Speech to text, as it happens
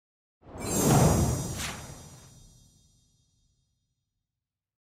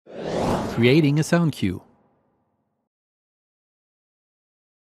Creating a sound cue.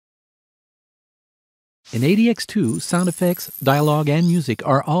 In ADX2, sound effects, dialogue, and music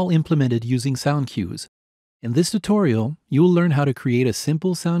are all implemented using sound cues. In this tutorial, you will learn how to create a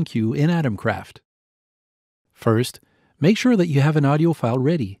simple sound cue in Atomcraft. First, make sure that you have an audio file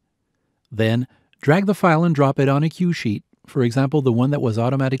ready. Then, drag the file and drop it on a cue sheet, for example the one that was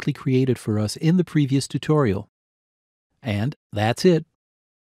automatically created for us in the previous tutorial. And that's it.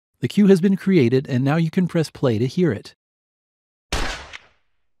 The cue has been created and now you can press play to hear it.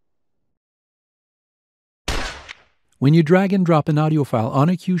 When you drag and drop an audio file on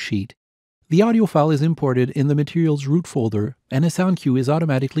a cue sheet, the audio file is imported in the materials root folder and a sound cue is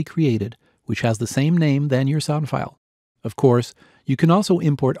automatically created, which has the same name than your sound file. Of course, you can also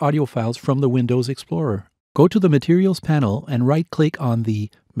import audio files from the Windows Explorer. Go to the Materials panel and right-click on the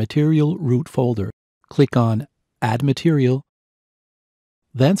Material Root folder. Click on Add Material,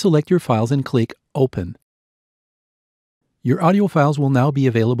 then select your files and click Open. Your audio files will now be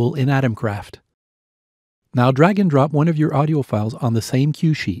available in Atomcraft. Now drag and drop one of your audio files on the same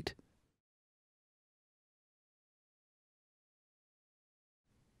cue sheet.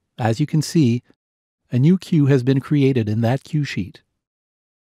 As you can see, a new cue has been created in that cue sheet.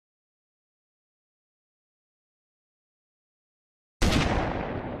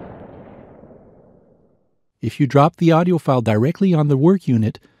 If you drop the audio file directly on the work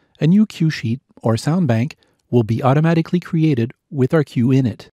unit, a new cue sheet or sound bank will be automatically created with our cue in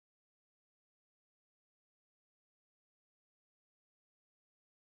it.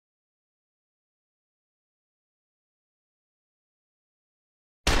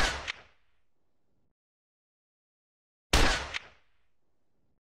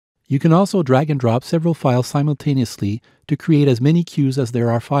 You can also drag and drop several files simultaneously to create as many cues as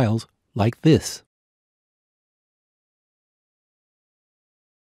there are files, like this.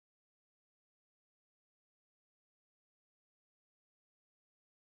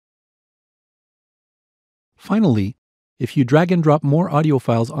 Finally, if you drag and drop more audio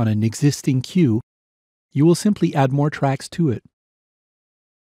files on an existing cue, you will simply add more tracks to it.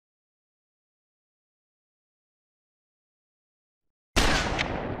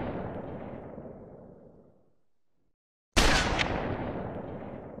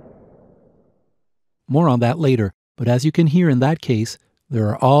 More on that later, but as you can hear in that case, they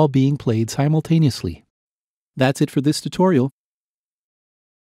are all being played simultaneously. That's it for this tutorial.